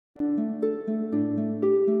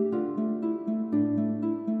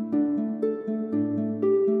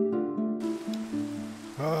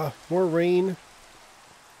More rain.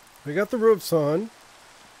 I got the roofs on.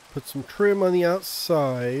 Put some trim on the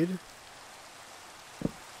outside.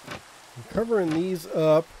 I'm covering these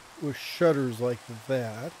up with shutters like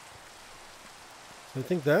that. So I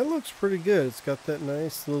think that looks pretty good. It's got that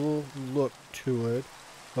nice little look to it.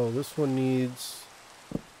 Oh, this one needs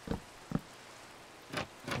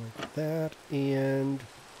like that and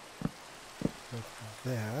like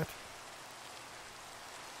that.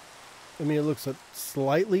 I mean, it looks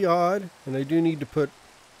slightly odd, and I do need to put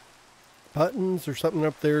buttons or something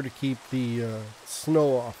up there to keep the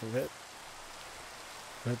snow off of it.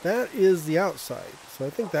 But that is the outside, so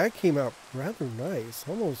I think that came out rather nice.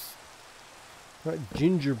 Almost not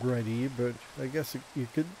gingerbready, but I guess you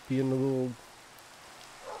could be in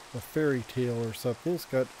a fairy tale or something. It's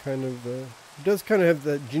got kind of it does kind of have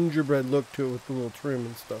that gingerbread look to it with the little trim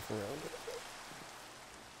and stuff around it.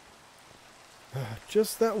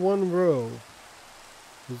 Just that one row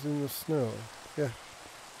is in the snow. Yeah.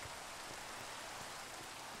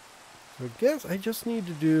 So I guess I just need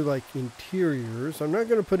to do like interiors. I'm not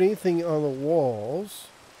going to put anything on the walls.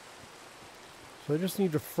 So I just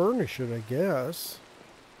need to furnish it, I guess.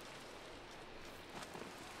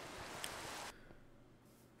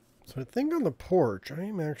 So I think on the porch, I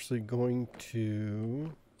am actually going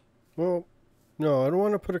to... Well, no, I don't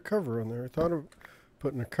want to put a cover on there. I thought of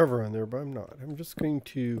putting a cover on there, but I'm not. I'm just going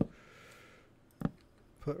to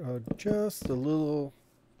put just a little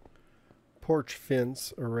porch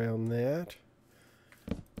fence around that.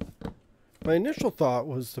 My initial thought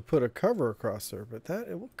was to put a cover across there, but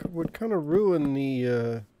that would kind of ruin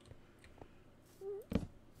the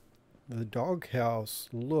doghouse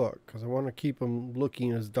look, because I want to keep them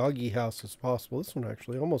looking as doggy house as possible. This one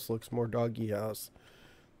actually almost looks more doggy house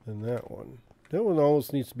than that one. That one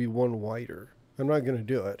almost needs to be one wider. I'm not going to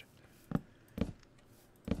do it.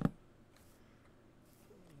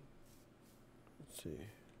 Let's see.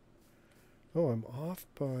 Oh, I'm off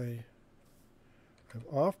by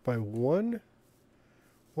one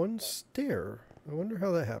stair. I wonder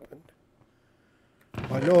how that happened.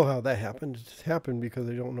 Well, I know how that happened. It happened because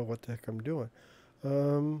I don't know what the heck I'm doing.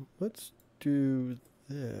 Let's do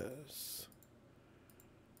this.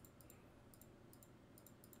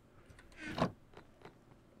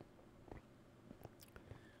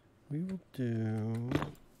 We will do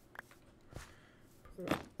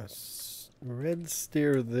put a red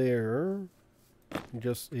stair there,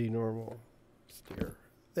 just a normal stair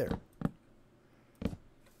there.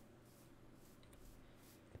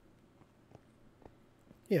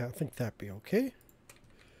 Yeah, I think that'd be okay.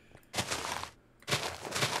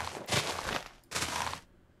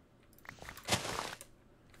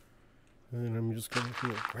 And then I'm just going to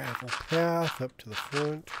do a gravel path up to the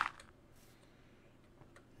front.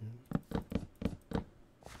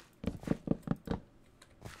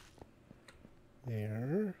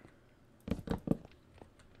 There.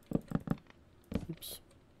 Oops.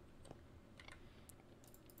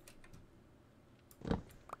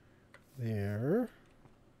 There.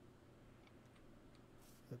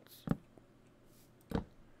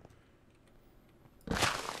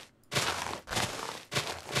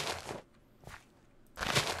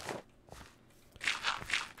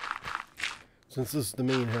 Since this is the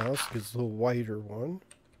main house, it's a little wider one.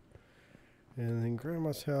 And then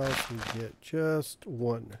Grandma's house, we get just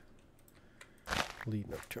one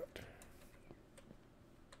leading up to it.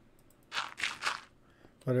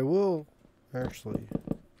 But I will actually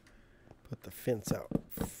put the fence out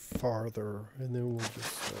farther, and then we'll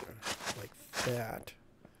just like that.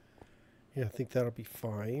 Yeah, I think that'll be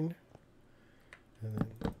fine. And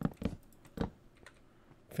then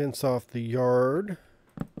fence off the yard.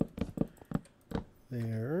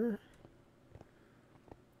 There.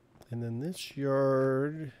 And then this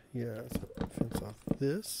yard, yeah, so fence off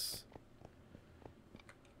this.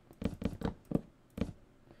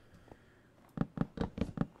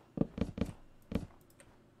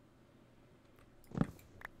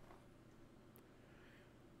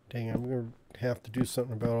 Dang, I'm going to have to do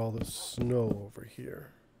something about all this snow over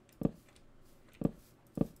here.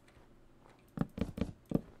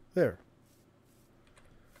 There.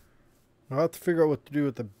 I'll have to figure out what to do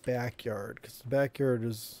with the backyard, because the backyard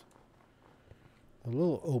is a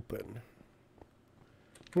little open.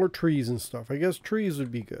 More trees and stuff. I guess trees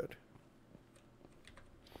would be good.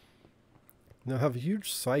 Now I have a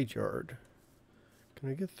huge side yard. Can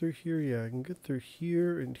I get through here? Yeah, I can get through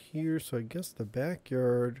here and here, so I guess the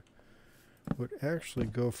backyard would actually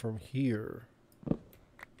go from here.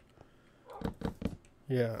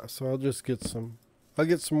 Yeah, so I'll just get some... I'll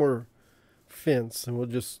get some more fence and we'll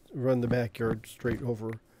just run the backyard straight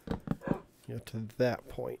over, you know, to that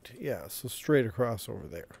point. Yeah, so straight across over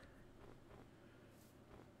there.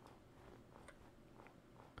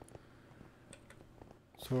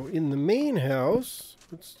 So in the main house,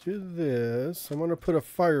 let's do this. I'm going to put a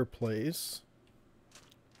fireplace,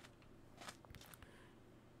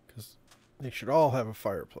 because they should all have a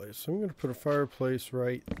fireplace. So I'm going to put a fireplace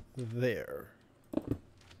right there.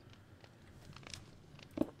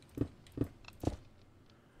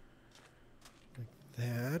 Like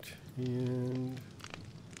that. And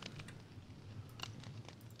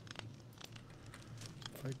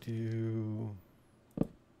if I do...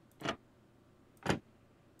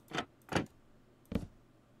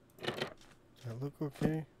 look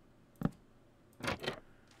okay?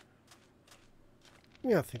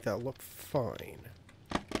 Yeah, I think that'll look fine.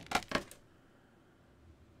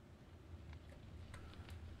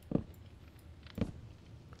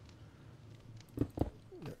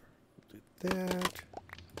 There. Do that.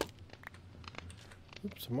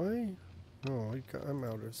 Oops, am I? Oh, I'm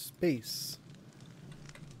out of space.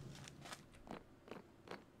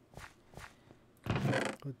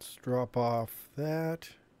 Let's drop off that.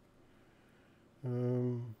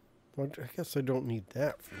 Well, I guess I don't need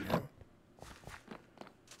that for now.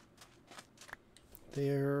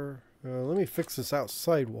 There. Let me fix this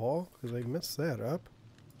outside wall, because I messed that up.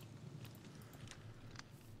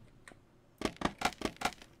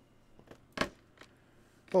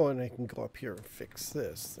 Oh, and I can go up here and fix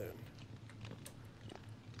this then.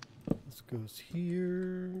 This goes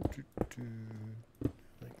here.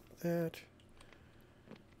 Like that.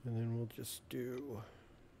 And then we'll just do...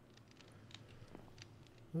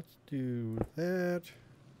 Let's do that.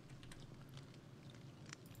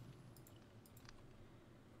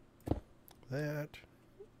 That.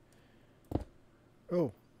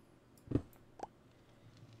 Oh.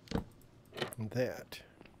 And that.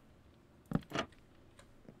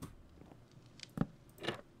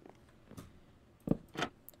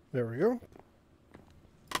 There we go.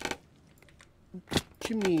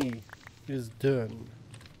 Chimney is done.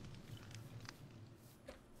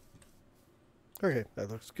 Okay, that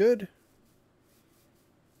looks good.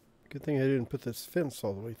 Good thing I didn't put this fence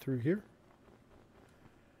all the way through here.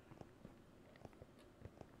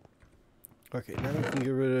 Okay, now I can get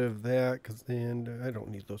rid of that, because then I don't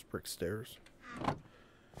need those brick stairs.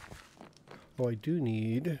 Oh, I do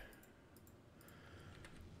need...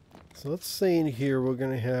 So let's say in here we're going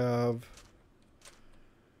to have...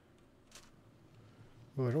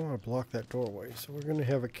 Oh, I don't want to block that doorway. So we're going to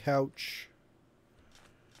have a couch...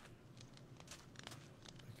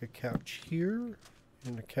 a couch here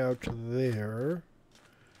and a couch there.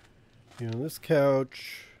 You know, this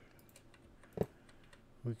couch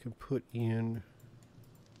we can put in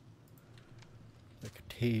like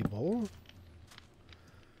a table.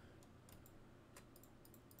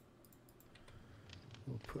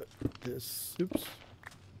 We'll put this, oops.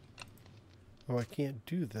 Oh, I can't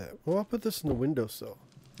do that. Well, I'll put this in the windowsill.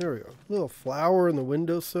 There we go. A little flower in the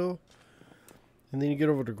windowsill. And then you get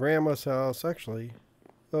over to Grandma's house. Actually,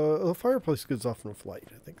 the fireplace goes off in a flight.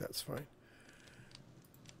 I think that's fine.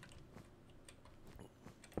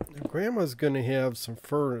 Now, Grandma's going to have some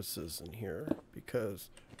furnaces in here because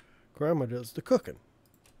Grandma does the cooking.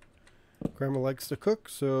 Grandma likes to cook,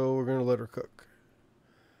 so we're going to let her cook.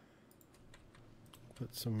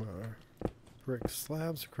 Put some brick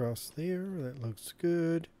slabs across there. That looks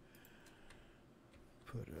good.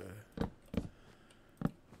 Put a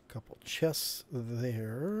couple chests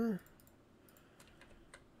there.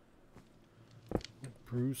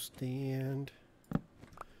 Brew stand.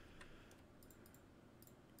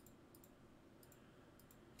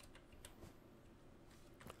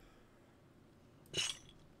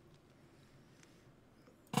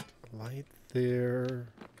 Light there.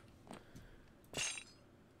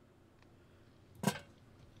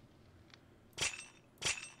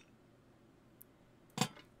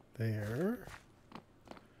 There.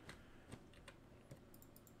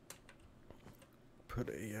 Put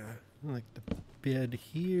a like the bed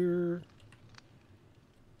here.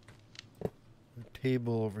 A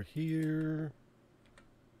table over here.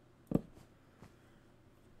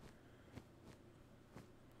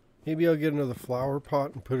 Maybe I'll get another flower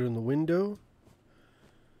pot and put it in the window.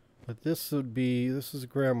 But this is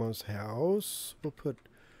Grandma's house. We'll put,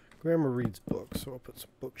 Grandma reads books, so I'll put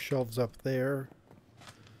some bookshelves up there.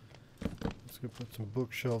 Let's go put some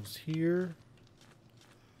bookshelves here.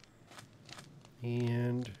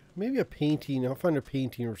 And maybe a painting. I'll find a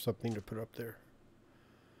painting or something to put up there.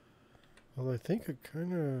 Well, I think I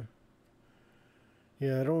kind of...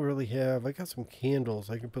 Yeah, I don't really have... I got some candles.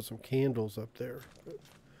 I can put some candles up there.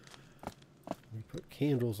 We put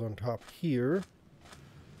candles on top here.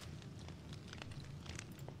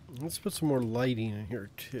 Let's put some more lighting in here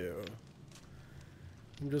too.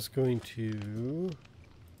 I'm just going to...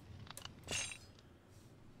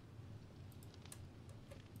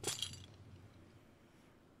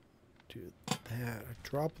 do that. A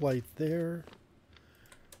drop light there.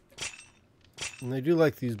 And I do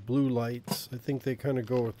like these blue lights. I think they kind of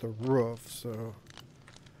go with the roof, so...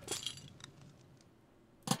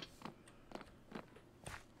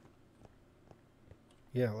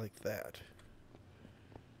 yeah, like that.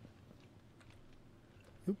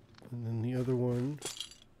 Oop. And then the other one.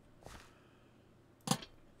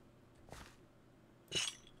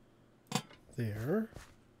 There.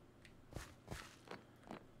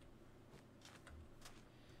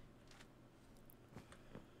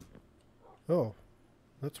 Oh,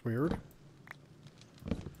 that's weird.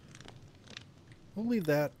 We'll leave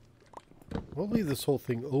that. We'll leave this whole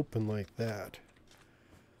thing open like that.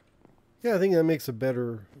 Yeah, I think that makes a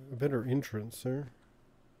better entrance there.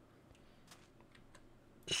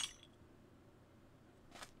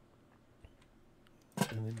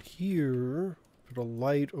 And then here, put a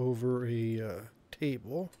light over a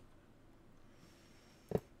table.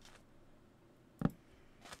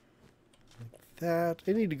 That.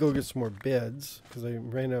 I need to go get some more beds because I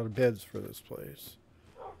ran out of beds for this place.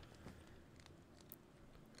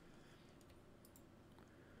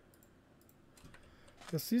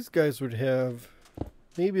 Guess these guys would have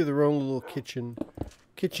maybe their own little kitchen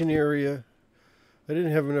area. I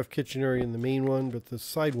didn't have enough kitchen area in the main one, but the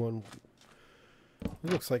side one, it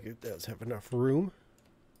looks like it does have enough room.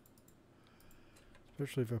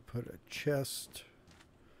 Especially if I put a chest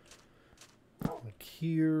like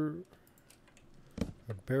here.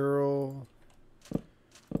 A barrel, and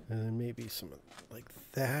then maybe some like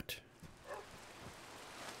that.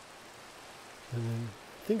 And then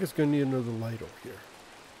I think it's going to need another light over here.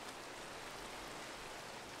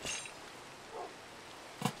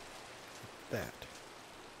 That.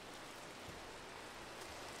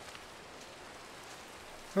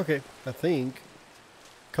 Okay, I think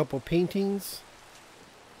a couple paintings,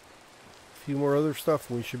 a few more other stuff,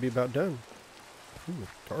 and we should be about done. Ooh,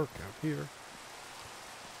 it's dark out here.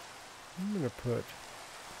 I'm going to put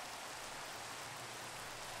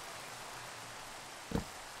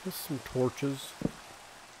just some torches.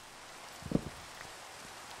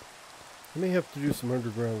 I may have to do some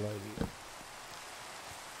underground lighting.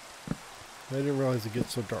 I didn't realize it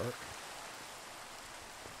gets so dark.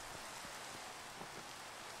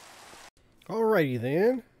 Alrighty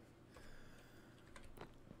then.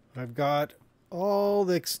 I've got all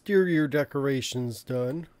the exterior decorations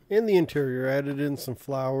done. In the interior, added in some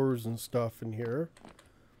flowers and stuff in here.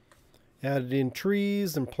 Added in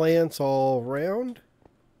trees and plants all around.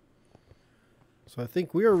 So I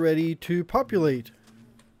think we are ready to populate.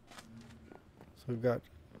 So we've got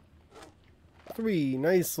 3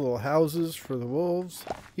 nice little houses for the wolves.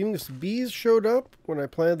 Even some bees showed up when I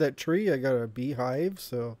planted that tree. I got a beehive,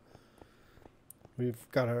 so we've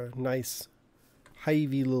got a nice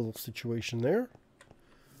hivey little situation there.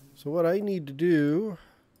 So what I need to do...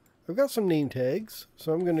 I've got some name tags,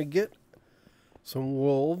 so I'm going to get some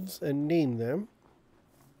wolves and name them.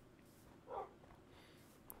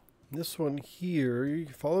 This one here, you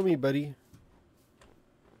follow me, buddy.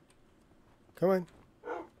 Come on.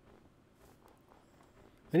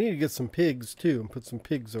 I need to get some pigs too and put some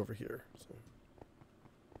pigs over here. So.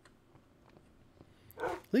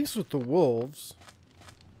 At least with the wolves,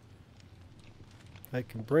 I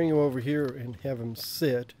can bring them over here and have them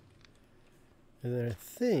sit. And then I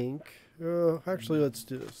think, actually let's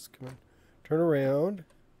do this. Come on. Turn around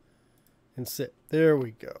and sit. There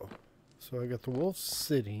we go. So I got the wolf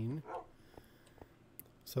sitting.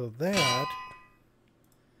 So that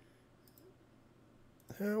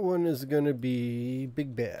one is going to be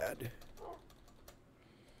Big Bad.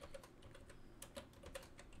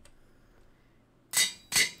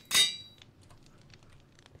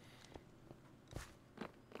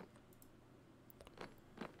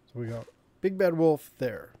 So we got Big Bad Wolf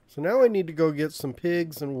there. So now I need to go get some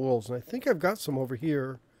pigs and wolves. And I think I've got some over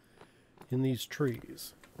here in these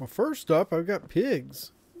trees. Well, first up, I've got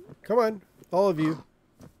pigs. Come on, all of you.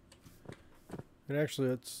 And actually,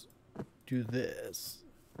 let's do this.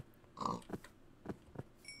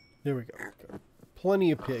 There we go.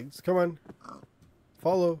 Plenty of pigs. Come on.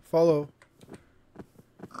 Follow, follow.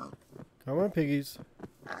 Come on, piggies.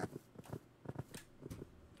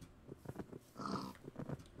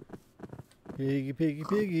 Piggy, piggy,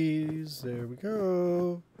 piggies. There we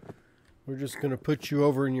go. We're just going to put you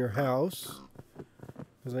over in your house.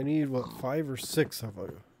 Because I need, what, 5 or 6 of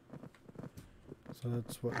them. So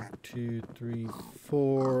that's what, 2, 3,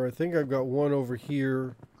 4. I think I've got one over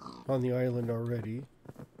here on the island already.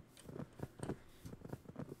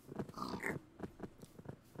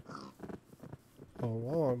 Oh,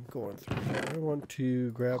 while I'm going through here, I want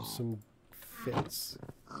to grab some fence.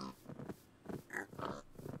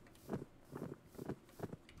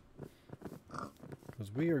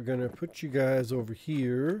 Because we are going to put you guys over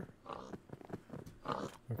here.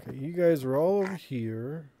 Okay, you guys are all over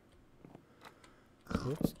here.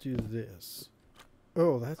 Let's do this.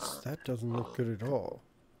 Oh, that doesn't look good at all.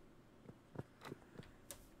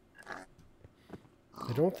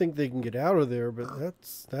 I don't think they can get out of there, but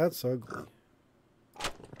that's ugly.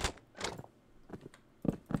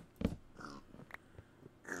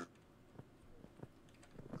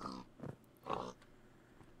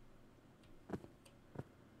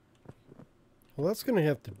 Well, that's going to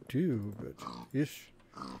have to do, but ish.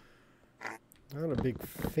 Not a big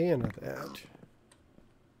fan of that.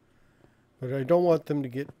 But I don't want them to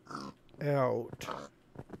get out.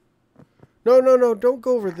 No, no, no, don't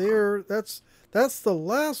go over there. That's the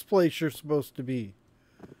last place you're supposed to be.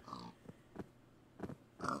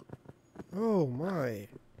 Oh my.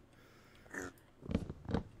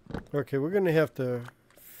 Okay, we're going to have to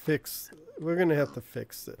fix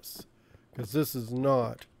this, because this is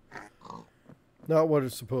not what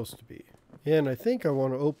it's supposed to be. And I think I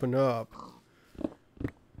want to open up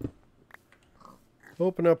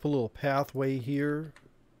a little pathway here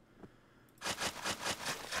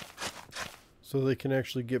so they can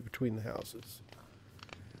actually get between the houses.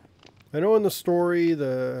 I know in the story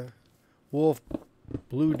the wolf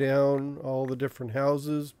blew down all the different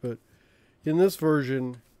houses, but in this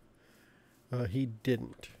version he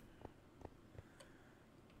didn't.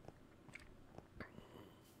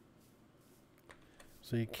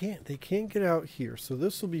 So they can't get out here. So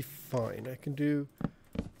this will be fine. I can do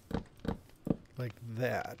like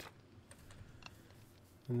that.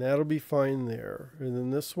 And that'll be fine there. And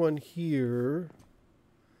then this one here,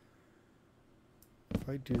 if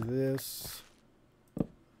I do this,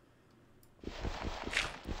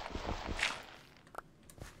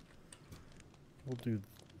 we'll do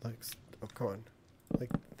like, oh, come on,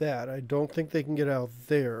 like that. I don't think they can get out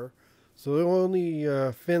there. So the only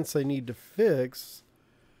fence I need to fix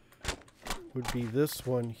would be this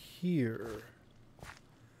one here.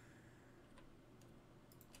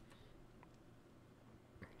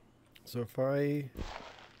 So if I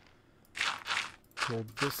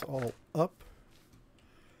hold this all up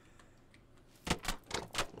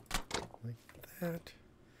like that,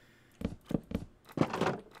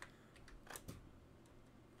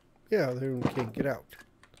 yeah, they can't get out.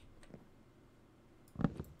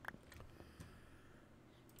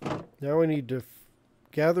 Now I need to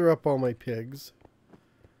gather up all my pigs.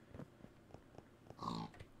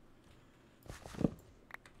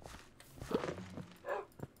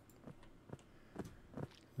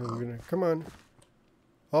 And we're gonna, come on,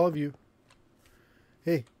 all of you.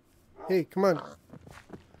 Hey, come on.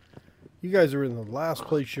 You guys are in the last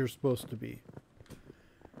place you're supposed to be.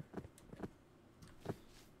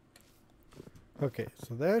 Okay,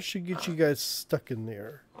 so that should get you guys stuck in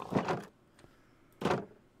there.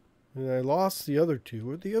 And I lost the other two.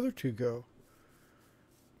 Where'd the other two go?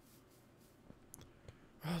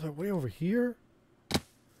 Oh, they're way over here?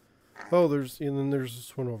 Oh, and then there's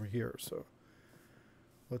this one over here, so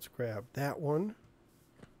let's grab that one.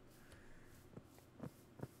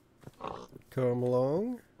 Come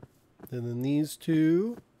along. And then these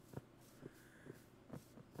two.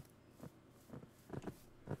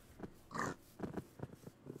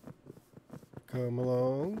 Come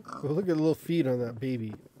along. Oh, look at the little feet on that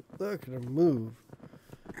baby. Look at him move.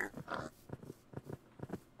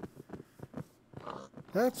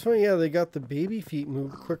 That's funny. Yeah, they got the baby feet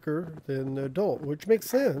move quicker than the adult, which makes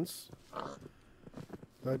sense.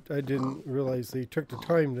 I didn't realize they took the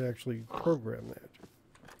time to actually program that.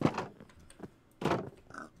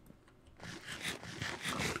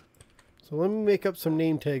 So let me make up some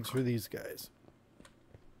name tags for these guys.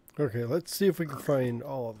 Okay, let's see if we can find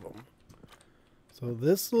all of them. So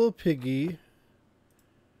this little piggy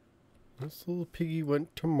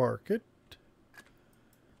went to market.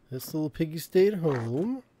 This little piggy stayed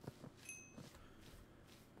home.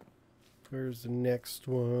 Where's the next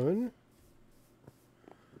one?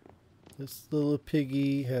 This little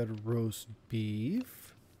piggy had roast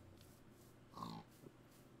beef.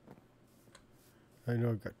 I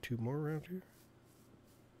know I've got two more around here.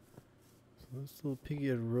 So this little piggy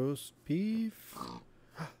had roast beef.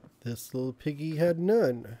 This little piggy had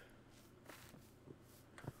none.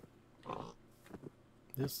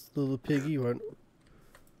 This little piggy went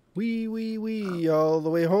Wee all the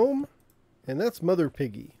way home. And that's Mother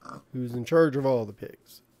Piggy, who's in charge of all the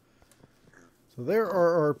pigs. So there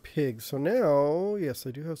are our pigs. So now, yes,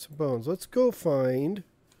 I do have some bones. Let's go find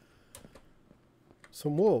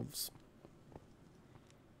some wolves.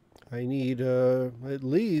 I need at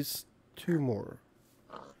least 2 more.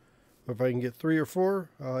 If I can get 3 or 4,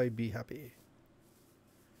 I'd be happy.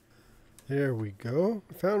 There we go.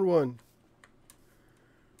 I found one.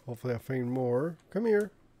 Hopefully I'll find more. Come here.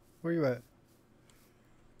 Where you at?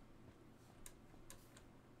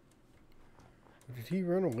 Did he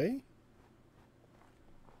run away?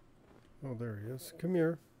 Oh, there he is. Come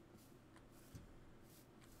here.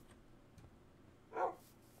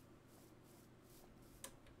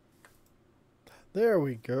 There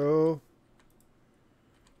we go.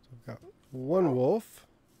 So I've got 1 wolf.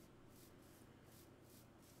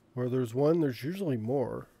 Where there's 1, there's usually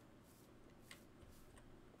more.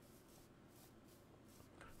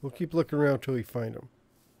 We'll keep looking around till we find them.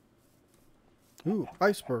 Ooh,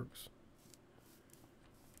 icebergs.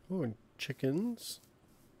 Oh, and chickens.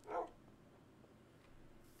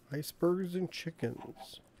 Icebergs and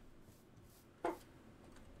chickens. We'll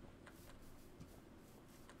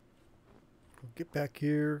get back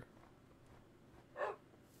here.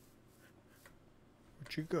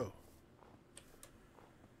 Where'd you go?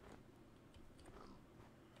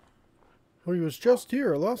 Oh, he was just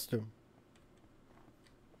here. I lost him.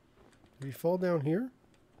 Did he fall down here?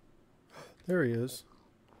 There he is.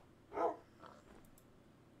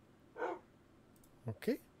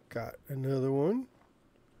 Okay, got another one.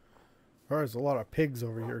 Oh, there's a lot of pigs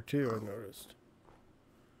over here too, I noticed.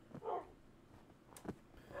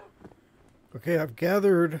 Okay, I've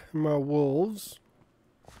gathered my wolves.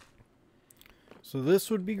 So this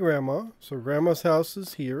would be Grandma. So Grandma's house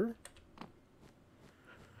is here.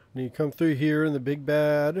 And you come through here and the big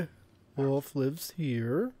bad wolf lives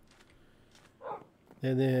here.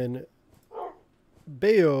 And then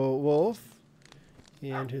Beowulf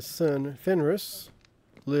and his son Fenris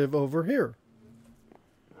live over here.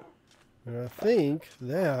 And I think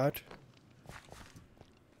that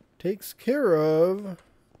takes care of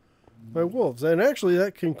my wolves. And actually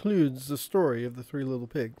that concludes the story of the 3 little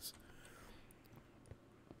pigs.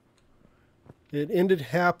 It ended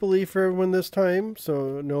happily for everyone this time,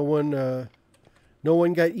 so no one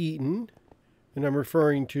got eaten. And I'm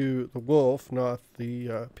referring to the wolf, not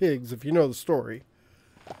the pigs, if you know the story.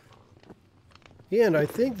 And I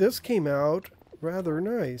think this came out rather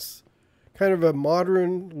nice. Kind of a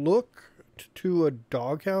modern look to a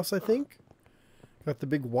doghouse, I think. Got the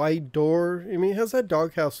big wide door. I mean, it has that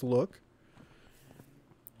doghouse look.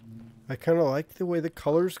 I kind of like the way the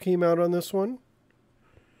colors came out on this one.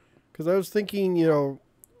 Because I was thinking, you know,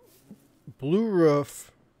 blue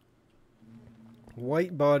roof,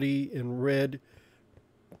 white body, and red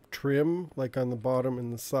trim, like on the bottom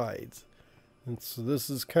and the sides. And so this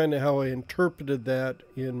is kind of how I interpreted that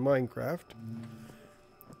in Minecraft.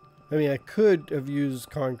 I mean, I could have used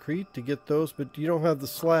concrete to get those, but you don't have the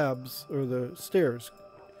slabs or the stairs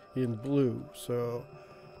in blue. So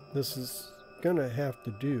this is going to have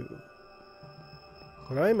to do.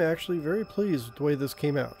 But I'm actually very pleased with the way this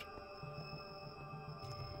came out.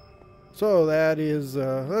 So that is,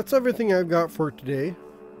 that's everything I've got for today.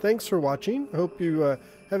 Thanks for watching. I hope you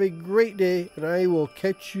have a great day, and I will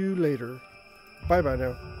catch you later. Bye-bye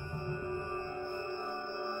now.